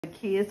The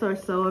kids are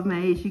so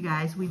amazed, you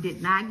guys. We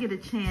did not get a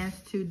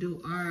chance to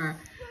do our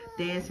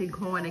dancing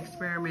corn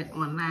experiment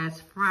on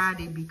last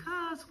Friday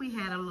because we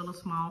had a little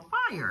small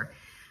fire.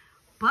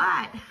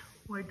 But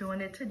we're doing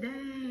it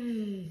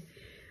today.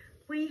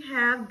 We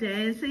have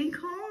dancing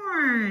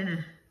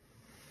corn.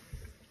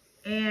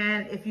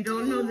 And if you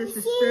don't know this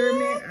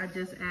experiment, I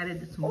just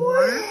added some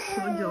water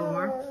to a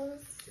jar,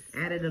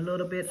 added a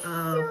little bit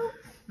of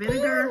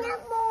vinegar,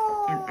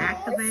 and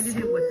activated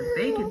it with the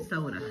baking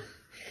soda.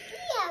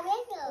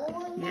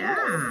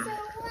 Yeah,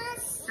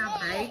 the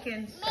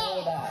baking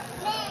soda.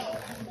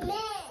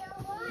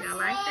 Y'all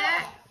like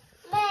that?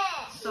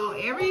 So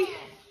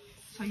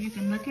you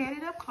can look at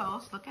it up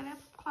close. Look at it up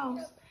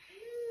close.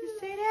 You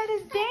see that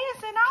it's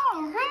dancing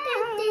all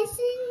right.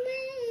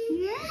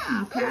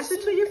 Yeah, pass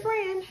it to your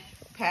friend.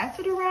 Pass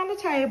it around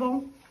the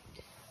table.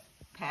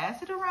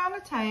 Pass it around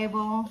the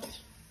table.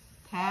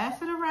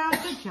 Pass it around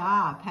the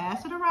job.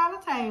 Pass it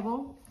around the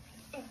table.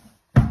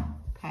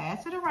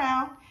 Pass it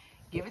around.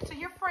 Give it to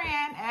your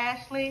friend,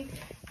 Ashley.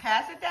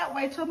 Pass it that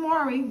way to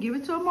Amari. Give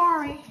it to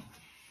Amari.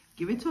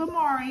 Give it to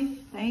Amari.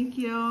 Thank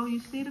you. You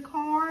see the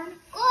corn?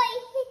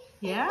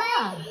 Yeah.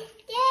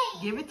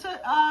 Give it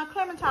to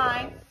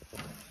Clementine.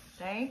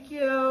 Thank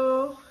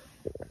you.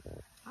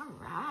 All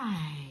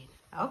right.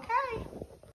 Okay.